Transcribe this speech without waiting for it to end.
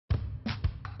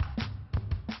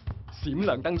閃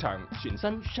亮登場，全新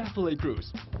Chevrolet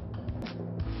Cruze。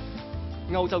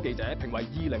歐洲記者評為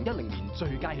2010年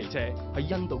最佳汽車，係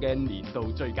印度嘅年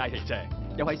度最佳汽車，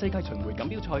又係世界巡迴錦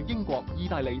標賽英國、意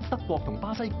大利、德國同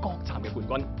巴西各站嘅冠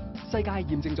軍。世界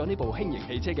驗證咗呢部輕型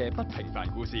汽車嘅不平凡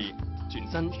故事。全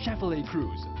新 Chevrolet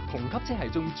Cruze 同級車系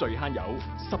中最慳油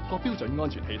，10個標準安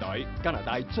全氣袋，加拿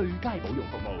大最佳保養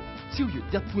服務，超越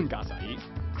一般駕駛。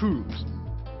Cruze。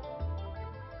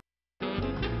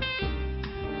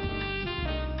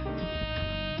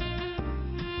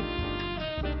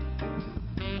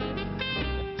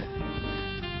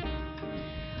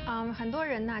很多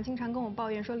人呢经常跟我抱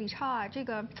怨说，李超啊，这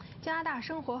个加拿大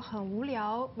生活很无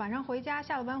聊，晚上回家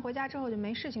下了班回家之后就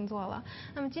没事情做了。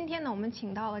那么今天呢，我们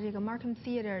请到了这个 Markham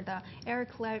Theatre 的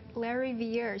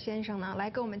Lariviere 先生呢，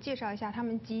来给我们介绍一下他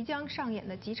们即将上演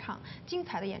的几场精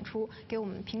彩的演出，给我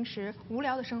们平时无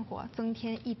聊的生活增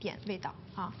添一点味道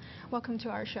啊。Welcome to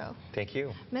our show. Thank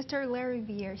you, Mr.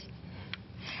 Lariviere.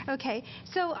 Okay,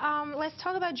 so let's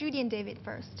talk about Judy and David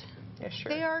first. Yeah,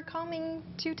 sure. They are coming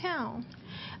to town.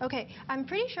 Okay, I'm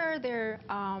pretty sure they're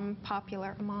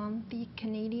popular among the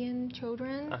Canadian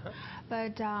children,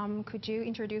 but could you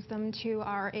introduce them to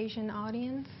our Asian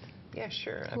audience? Yeah,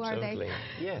 sure, Who absolutely. Are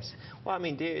they? Yes. Well, I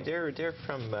mean, they're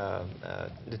from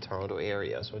the Toronto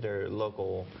area, so they're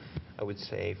local, I would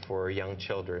say, for young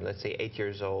children. Let's say 8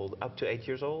 years old, up to 8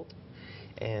 years old.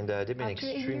 And they've been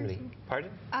extremely...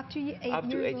 Pardon? Up to 8 years old? Up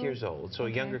to 8 years old, so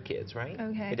younger kids, right?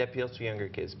 Okay. It appeals to younger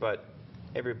kids, but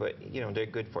everybody, you know, they're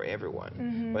good for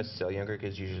everyone. But still, younger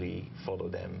kids usually follow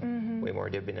them way more.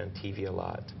 They've been on TV a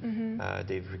lot.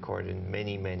 They've recorded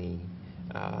many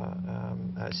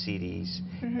CDs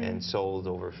and sold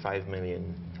over 5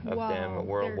 million of them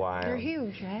worldwide. They're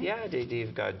huge, right? Yeah,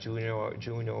 they've got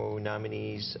Juno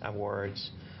nominees,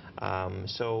 awards.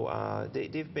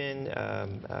 They've been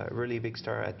a really big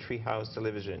star at Treehouse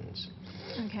Televisions.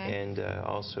 Okay. And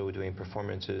also doing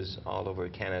performances all over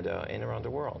Canada and around the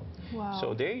world. Wow.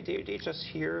 So they're just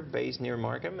here, based near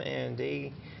Markham, and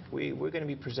we're going to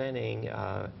be presenting.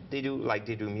 They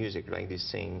do music, like they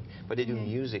sing, but they do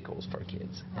musicals for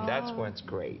kids, and that's what's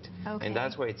great. Okay. And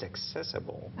that's why it's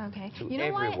accessible to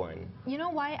everyone. You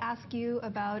know why I asked you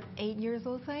about 8 years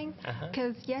old thing?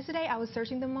 Because yesterday I was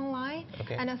searching them online,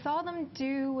 and I saw them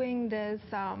doing this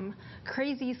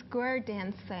crazy square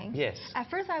dance thing. Yes. At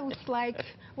first I was like,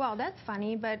 wow, that's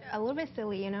funny, but a little bit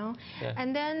silly, you know? Yeah.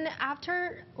 And then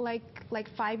after like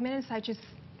 5 minutes, I just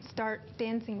start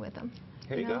dancing with them.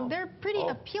 Here you go. They're pretty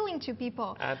appealing to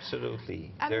people.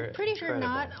 Absolutely. I'm pretty sure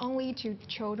not only to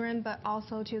children, but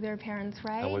also to their parents,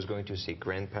 right? I was going to say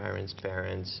grandparents,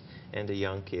 parents, and the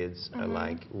young kids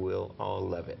alike will all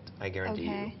love it. I guarantee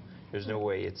you. There's no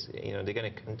way it's, you know, they're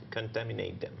going to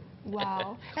contaminate them.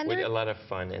 Wow. And with a lot of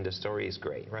fun, and the story is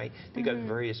great, right? They got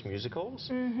various musicals,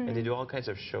 and they do all kinds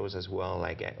of shows as well,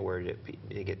 like where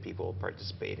they get people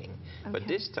participating. But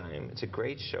this time, it's a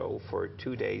great show for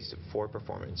 2 days, 4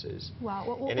 performances.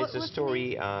 Wow. And it's a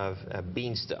story of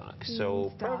Beanstalk.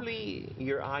 So probably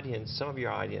your audience, some of your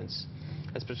audience,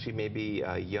 especially maybe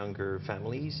younger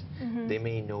families, they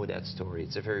may know that story.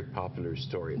 It's a very popular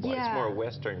story. Well, it's more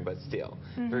Western, but still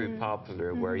very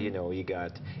popular, where, you know, you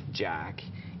got Jack,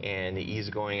 and he's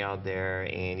going out there,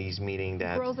 and he's meeting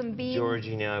that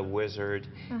Georgina wizard,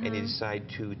 and they decide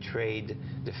to trade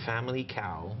the family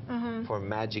cow for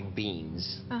magic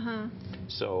beans.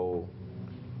 So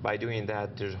by doing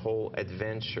that, there's a whole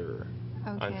adventure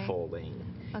unfolding.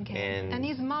 And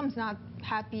his mom's not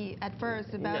happy at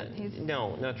first about his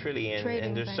No, not really.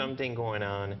 And there's something going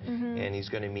on, and he's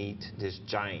going to meet this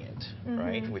giant,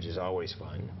 right? Which is always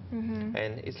fun.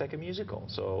 And it's like a musical.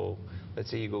 So let's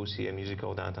say you go see a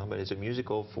musical downtown, but it's a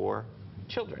musical for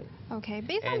children. Okay.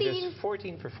 And there's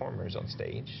 14 performers on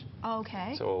stage.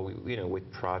 Okay. So, you know, with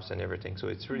props and everything. So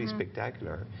it's really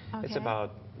spectacular. It's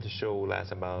about, the show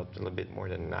lasts about a little bit more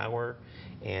than an hour,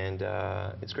 and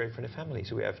it's great for the family.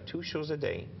 So we have 2 shows a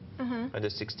day on the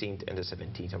 16th and the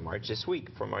 17th of March this week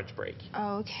for March break.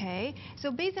 Okay.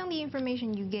 So based on the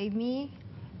information you gave me,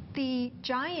 the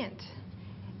giant,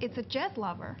 it's a jazz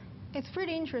lover. It's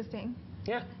pretty interesting.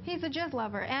 Yeah. He's a jazz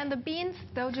lover. And the beans,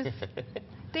 they'll just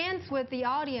dance with the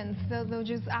audience. They'll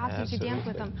just ask you to dance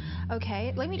with them.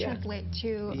 Okay, let me translate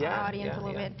to our audience a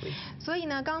little bit. 所以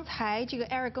呢，刚才这个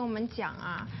Eric 跟我们讲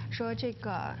啊，说这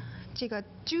个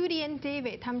Judy and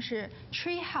David 他们是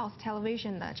Treehouse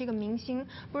Television 的这个明星，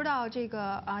不知道这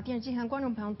个电视机前的观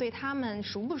众朋友对他们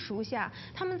熟不熟悉啊？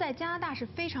他们在加拿大是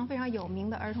非常有名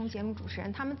的儿童节目主持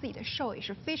人，他们自己的 show 也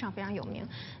是非常有名。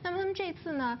那么他们这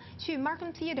次呢，去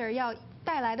Markham Theatre 要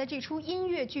带来的这出音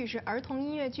乐剧是儿童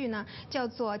音乐剧呢，叫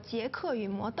做《杰克与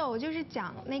魔豆》，就是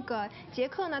讲那个杰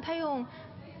克呢，他用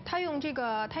他用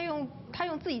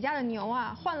自己家的牛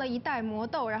啊换了一袋磨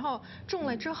豆，然后种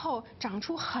了之后长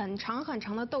出很长很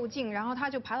长的豆茎，然后他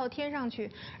就爬到天上去，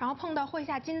然后碰到会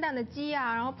下金蛋的鸡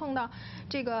啊，然后碰到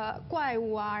这个怪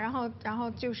物啊，然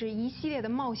后就是一系列的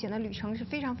冒险的旅程是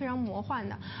非常非常魔幻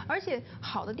的。而且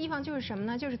好的地方就是什么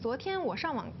呢？就是昨天我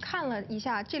上网看了一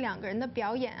下这2个人的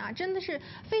表演啊，真的是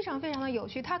非常非常的有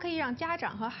趣，它可以让家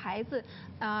长和孩子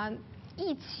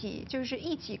一起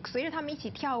随着他们一起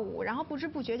跳舞，然后不知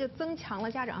不觉就增强了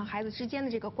家长和孩子之间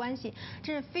的这个关系，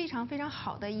这是非常非常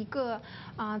好的一个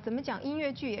怎么讲，音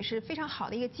乐剧也是非常好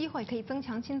的一个机会，可以增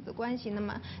强亲子关系。那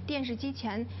么电视机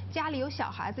前家里有小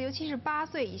孩子，尤其是8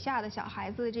岁以下的小孩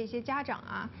子的这些家长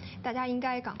啊，大家应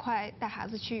该赶快带孩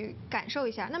子去感受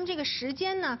一下。那么这个时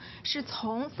间呢，是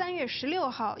从3月16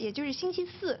号，也就是星期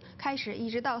4开始，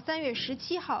一直到3月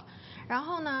17号，然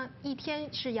后呢一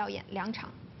天是要演2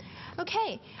场。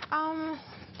Okay,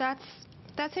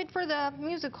 that's it for the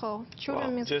musical,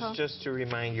 children musical. Just to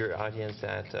remind your audience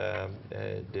that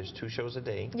there's 2 shows a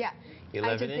day. Yeah,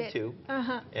 11 and 2.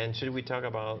 Uh-huh. And should we talk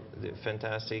about the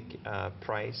fantastic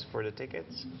price for the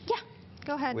tickets? Yeah,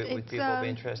 go ahead. Would people be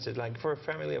interested? Like for a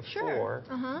family of sure.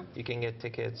 4, you can get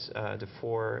tickets,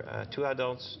 2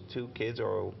 adults, 2 kids,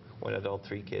 or 1 adult,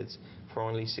 3 kids, for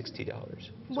only $60.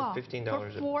 So wow,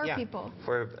 $15 for 4 people.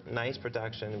 For a nice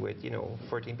production with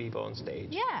 14 people on stage.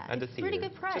 Yeah, at the it's theater. pretty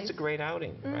good price. So it's a great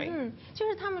outing, right? 就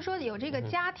是他们说有这个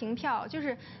家庭票，就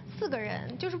是4个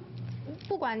人，就是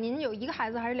不管您有1个孩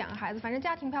子还是2个孩子，反正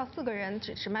家庭票4个人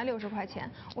只卖60块钱。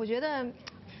我觉得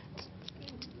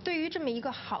对于这么一个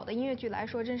好的音乐剧来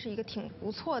说，真是一个挺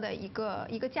不错的一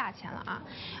个价钱了啊。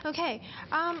Okay,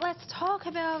 let's talk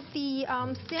about the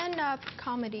stand-up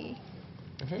comedy.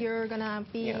 You're gonna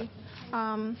be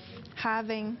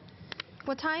having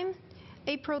what time?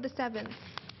 April the 7th.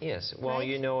 Yes, well, right?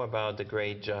 You know about the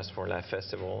great Just for Laugh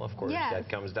Festival, of course, yes. that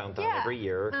comes downtown every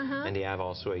year, and they have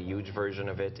also a huge version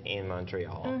of it in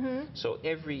Montreal. So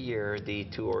every year they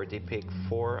tour, they pick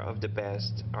 4 of the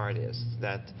best artists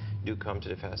that do come to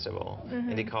the festival,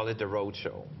 and they call it the road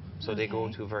show. So they go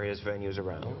to various venues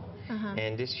around.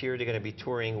 And this year they're going to be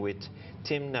touring with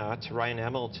Tim Knott, Ryan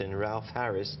Hamilton, Ralph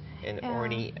Harris, and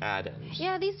Orny Adams.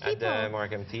 Yeah, these people. At the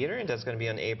Markham Theatre, and that's going to be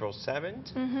on April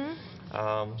 7th.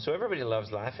 So everybody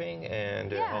loves laughing,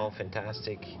 and they're all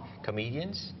fantastic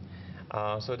comedians.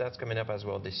 So that's coming up as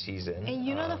well this season. And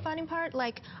you know the funny part?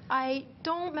 Like, I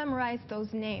don't memorize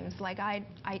those names. Like, I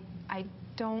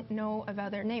don't know about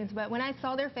their names, but when I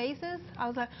saw their faces, I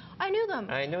was like, I knew them.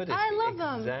 I know this. I love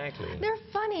them. Exactly. They're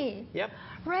funny. Yep.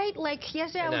 Right? Like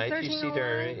yesterday I was searching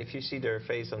online. If you see their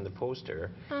face on the poster,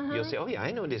 you'll say, oh yeah,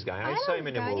 I know this guy. I saw him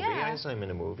in a movie. Yeah. I saw him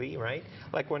in a movie, right?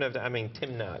 Like one of the,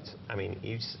 Tim Knott.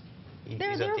 He's on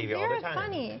they're TV all the time. They're very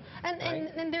funny.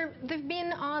 And they've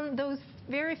been on those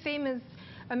very famous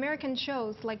American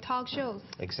shows, like talk shows.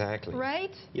 Exactly.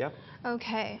 Right? Yep.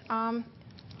 Okay.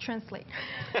 Translate.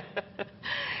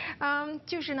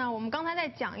 就是呢，我们刚才在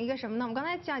讲一个什么呢？我们刚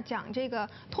才讲这个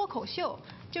脱口秀，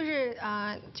就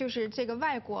是这个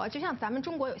外国，就像咱们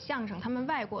中国有相声，他们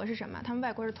外国是什么？他们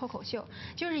外国是脱口秀，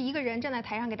就是一个人站在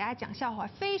台上给大家讲笑话，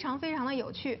非常非常的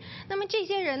有趣。那么这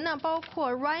些人呢，包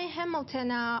括 Ryan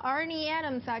Hamilton 啊、Orny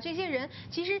Adams 啊，这些人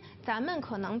其实咱们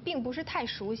可能并不是太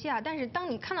熟悉啊，但是当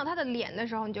你看到他的脸的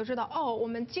时候，你就知道哦，我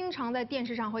们经常在电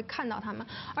视上会看到他们，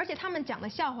而且他们讲的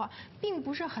笑话并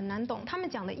不是很难懂，他们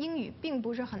讲的英语并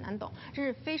不是很难懂，这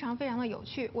是非常非常的有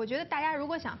趣。我觉得大家如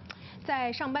果想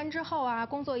在上班之后啊，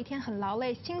工作一天很劳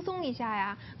累，轻松一下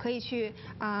呀，可以去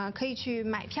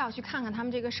买票去看看他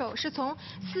们这个 show， 是从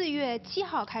4月7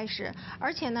号开始，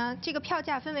而且呢，这个票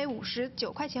价分为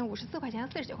59块钱、54块钱、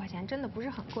49块钱，真的不是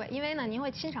很贵，因为呢，您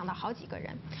会欣赏到好几个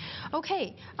人。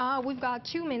Okay, we've got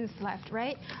 2 minutes left,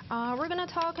 right? We're gonna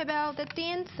talk about the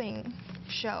dancing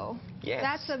show. Yes.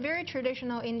 That's a very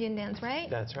traditional Indian dance, right?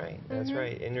 That's right. That's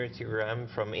right. Nritigram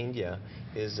from India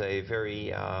is a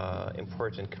very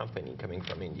important company coming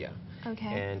from India. Okay.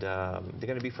 And they're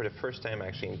going to be for the first time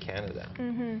actually in Canada.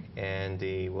 And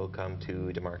they will come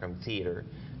to the Markham Theatre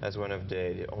as one of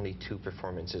the only 2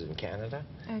 performances in Canada.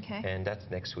 Okay. And that's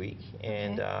next week.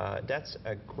 And that's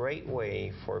a great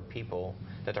way for people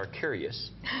that are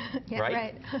curious, yeah,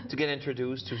 right? To get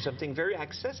introduced to something very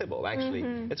accessible, actually.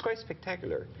 It's quite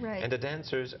spectacular. Right. And the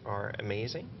dancers are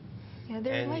amazing. Yeah,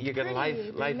 they're and like you get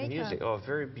pretty, live music. Oh,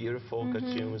 very beautiful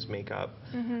costumes, makeup.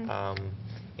 Okay,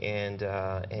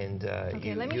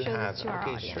 let me show this to our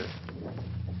audience. Sure.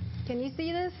 Can you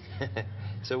see this?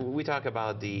 So we talk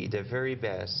about the very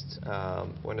best,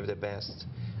 one of the best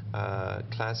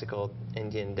classical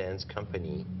Indian dance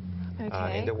company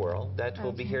in the world that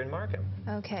will be here in Markham.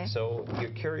 Okay. So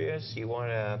you're curious, you want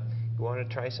to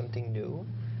try something new.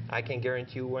 I can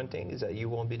guarantee you one thing is that you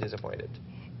won't be disappointed.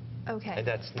 Okay. And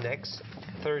that's next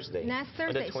Thursday. Next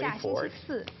Thursday, on the 24th 下星期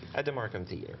四 at the Markham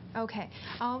Theatre. OK，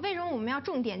为什么我们要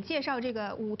重点介绍这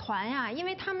个舞团呀？因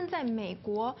为他们在美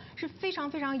国是非常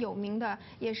非常有名的，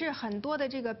也是很多的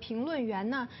这个评论员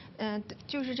呢，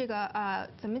就是这个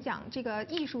怎么讲，这个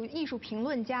艺术评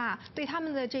论家啊，对他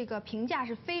们的这个评价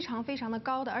是非常非常的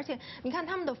高的。而且你看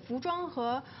他们的服装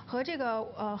和这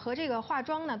个化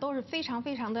妆呢，都是非常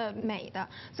非常的美的。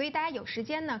所以大家有时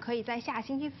间呢，可以在下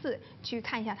星期四去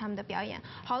看一下他们的表演。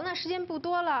好，那时间不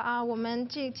多了啊，我们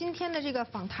今天的这个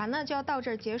访谈呢就要到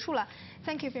这儿结束了。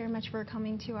Thank you very much for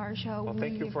coming to our show. Well,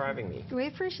 thank you for having me. We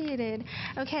appreciate it.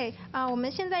 OK，我们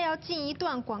现在要进一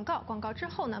段广告，广告之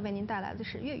后呢，为您带来的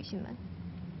是粤语新闻。